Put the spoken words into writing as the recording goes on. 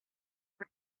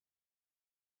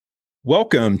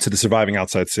Welcome to the Surviving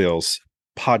Outside Sales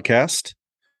podcast.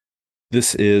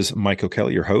 This is Mike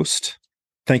O'Kelly, your host.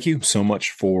 Thank you so much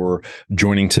for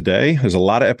joining today. There's a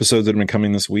lot of episodes that have been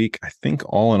coming this week. I think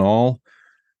all in all,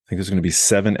 I think there's going to be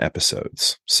 7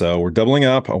 episodes. So we're doubling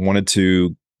up. I wanted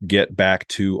to get back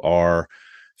to our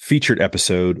featured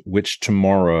episode, which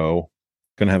tomorrow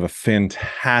going to have a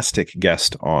fantastic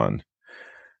guest on.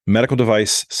 Medical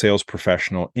device sales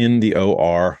professional in the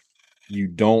OR. You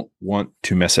don't want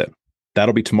to miss it.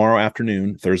 That'll be tomorrow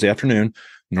afternoon, Thursday afternoon.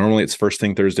 Normally it's first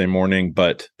thing Thursday morning,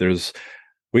 but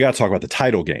we got to talk about the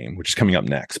title game, which is coming up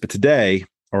next. But today,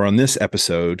 or on this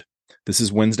episode, this is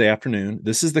Wednesday afternoon.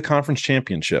 This is the conference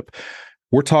championship.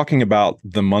 We're talking about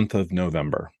the month of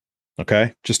November.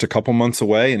 Okay. Just a couple months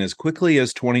away. And as quickly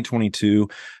as 2022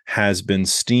 has been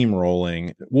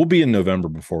steamrolling, we'll be in November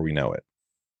before we know it.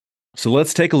 So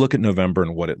let's take a look at November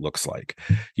and what it looks like.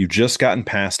 You've just gotten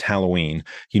past Halloween.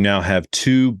 You now have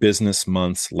 2 business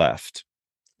months left.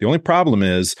 The only problem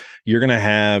is you're going to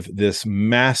have this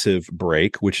massive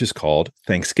break, which is called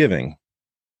Thanksgiving.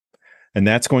 And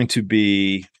that's going to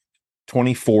be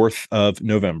 24th of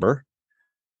November.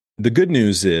 The good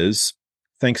news is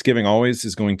Thanksgiving always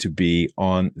is going to be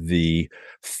on the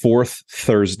 4th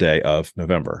Thursday of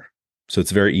November. So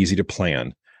it's very easy to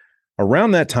plan.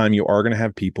 Around that time, you are going to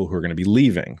have people who are going to be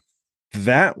leaving.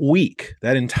 That week,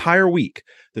 that entire week,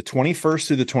 the 21st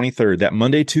through the 23rd, that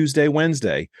Monday, Tuesday,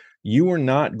 Wednesday, you are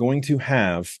not going to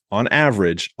have, on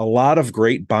average, a lot of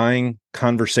great buying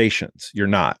conversations. You're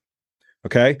not.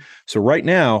 Okay? So right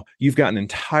now, you've got an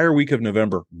entire week of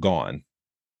November gone.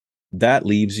 That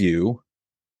leaves you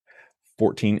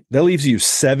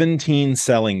 17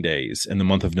 selling days in the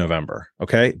month of November.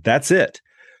 Okay? That's it.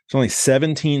 It's only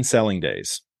 17 selling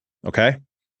days. Okay.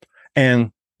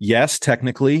 And yes,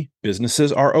 technically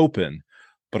businesses are open,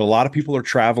 but a lot of people are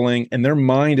traveling and their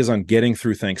mind is on getting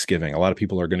through Thanksgiving. A lot of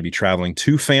people are going to be traveling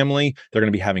to family. They're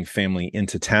going to be having family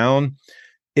into town.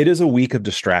 It is a week of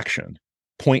distraction,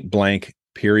 point blank,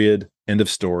 period, end of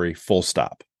story, full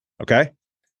stop. Okay.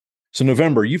 So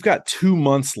November, you've got 2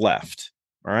 months left.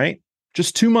 All right.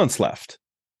 Just 2 months left.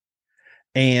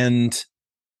 And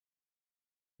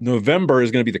November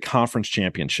is going to be the conference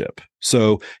championship.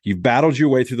 So you've battled your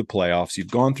way through the playoffs.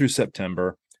 You've gone through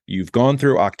September. You've gone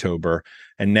through October.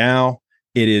 And now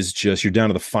it is just, you're down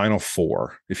to the final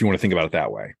 4, if you want to think about it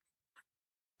that way.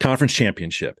 Conference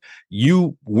championship.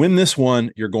 You win this one,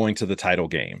 you're going to the title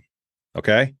game.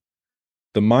 Okay.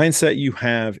 The mindset you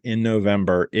have in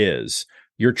November is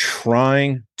you're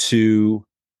trying to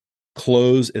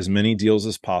close as many deals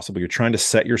as possible. You're trying to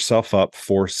set yourself up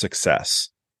for success.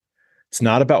 It's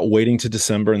not about waiting to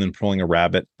December and then pulling a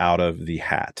rabbit out of the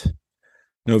hat.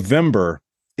 November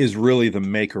is really the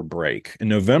make or break. And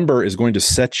November is going to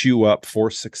set you up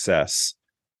for success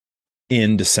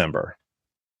in December.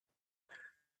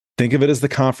 Think of it as the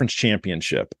conference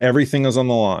championship. Everything is on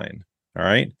the line. All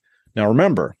right. Now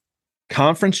remember,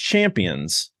 conference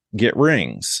champions get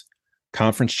rings.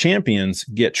 Conference champions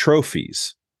get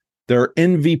trophies. There are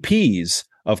MVPs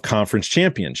of conference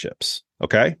championships.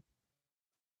 Okay.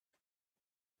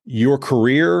 Your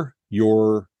career,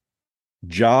 your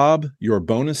job, your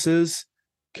bonuses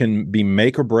can be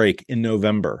make or break in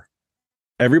November.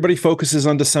 Everybody focuses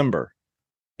on December.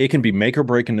 It can be make or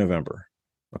break in November.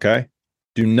 Okay.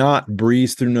 Do not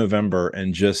breeze through November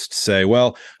and just say,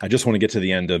 well, I just want to get to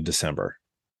the end of December.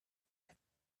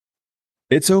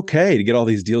 It's okay to get all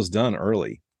these deals done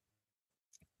early.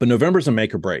 But November's a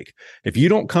make or break. If you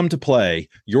don't come to play,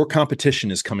 your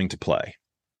competition is coming to play.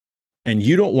 And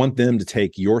you don't want them to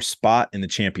take your spot in the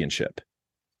championship.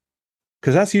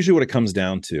 Because that's usually what it comes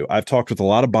down to. I've talked with a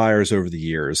lot of buyers over the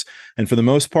years, and for the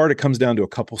most part, it comes down to a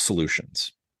couple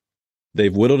solutions.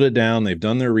 They've whittled it down. They've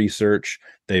done their research.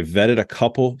 They've vetted a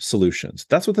couple solutions.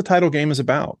 That's what the title game is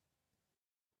about.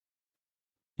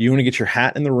 You want to get your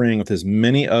hat in the ring with as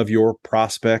many of your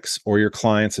prospects or your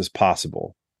clients as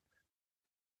possible.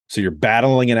 So you're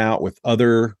battling it out with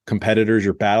other competitors.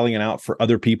 You're battling it out for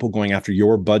other people going after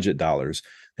your budget dollars.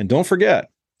 And don't forget,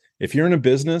 if you're in a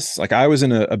business, like I was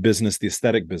in a business, the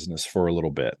aesthetic business for a little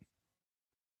bit.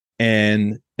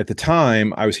 And at the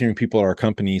time, I was hearing people at our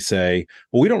company say,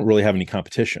 well, we don't really have any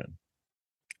competition.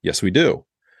 Yes, we do.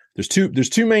 There's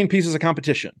two main pieces of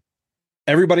competition.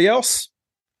 Everybody else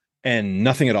and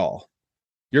nothing at all.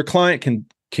 Your client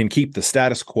can keep the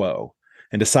status quo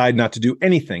and decide not to do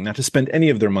anything, not to spend any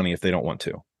of their money if they don't want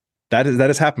to. That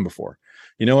has happened before.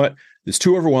 You know what? It's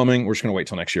too overwhelming. We're just going to wait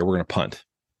till next year. We're going to punt.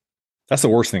 That's the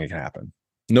worst thing that can happen.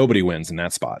 Nobody wins in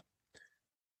that spot.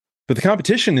 But the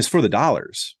competition is for the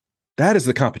dollars. That is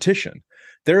the competition.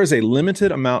 There is a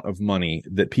limited amount of money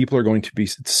that people are going to be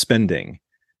spending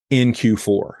in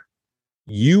Q4.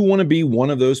 You want to be one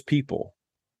of those people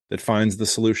that finds the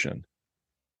solution.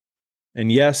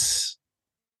 And yes,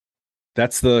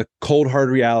 that's the cold, hard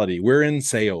reality. We're in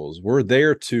sales. We're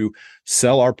there to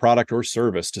sell our product or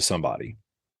service to somebody.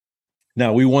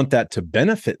 Now, we want that to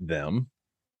benefit them,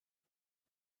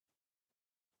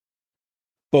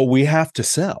 but we have to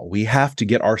sell. We have to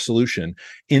get our solution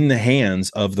in the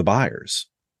hands of the buyers,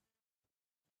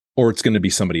 or it's going to be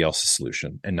somebody else's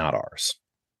solution and not ours.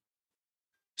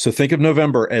 So think of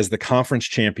November as the conference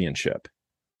championship.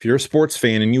 If you're a sports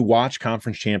fan and you watch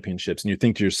conference championships and you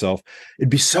think to yourself, it'd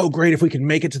be so great if we could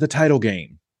make it to the title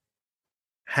game.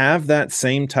 Have that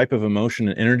same type of emotion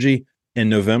and energy in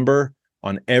November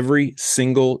on every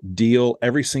single deal,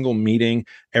 every single meeting,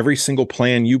 every single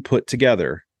plan you put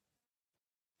together.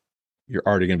 You're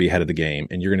already going to be ahead of the game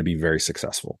and you're going to be very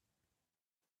successful.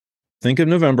 Think of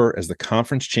November as the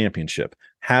conference championship.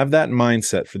 Have that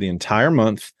mindset for the entire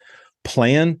month.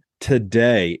 Plan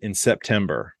today in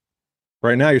September.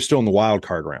 Right now, you're still in the wild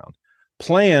card round.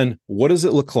 Plan, what does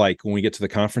it look like when we get to the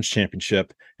conference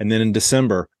championship? And then in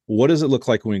December, what does it look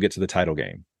like when we get to the title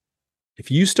game?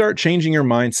 If you start changing your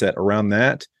mindset around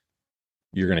that,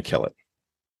 you're going to kill it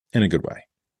in a good way.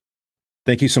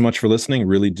 Thank you so much for listening.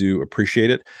 Really do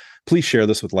appreciate it. Please share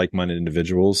this with like-minded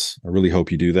individuals. I really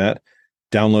hope you do that.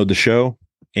 Download the show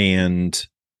and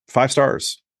 5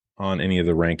 stars on any of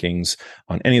the rankings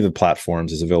on any of the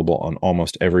platforms is available on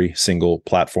almost every single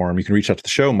platform. You can reach out to the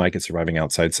show, Mike at Surviving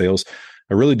Outside Sales.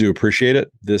 I really do appreciate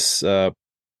it. This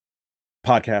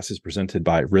podcast is presented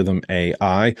by Rhythm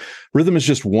AI. Rhythm is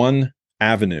just one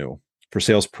avenue for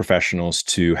sales professionals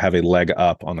to have a leg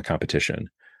up on the competition.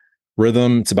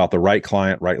 Rhythm, it's about the right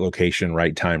client, right location,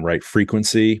 right time, right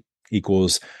frequency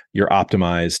equals your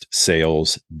optimized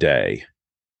sales day.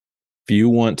 If you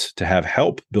want to have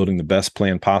help building the best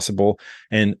plan possible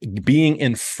and being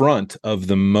in front of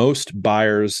the most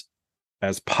buyers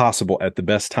as possible at the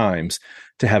best times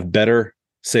to have better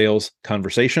sales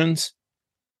conversations,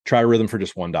 try Rhythm for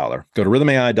just $1. Go to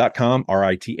rhythmai.com,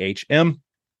 RITHMAI.com,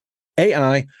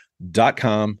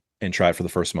 and try it for the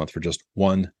first month for just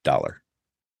 $1.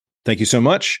 Thank you so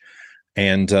much.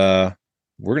 And we're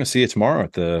going to see you tomorrow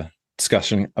at the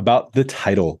discussion about the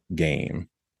title game.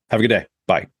 Have a good day.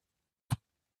 Bye.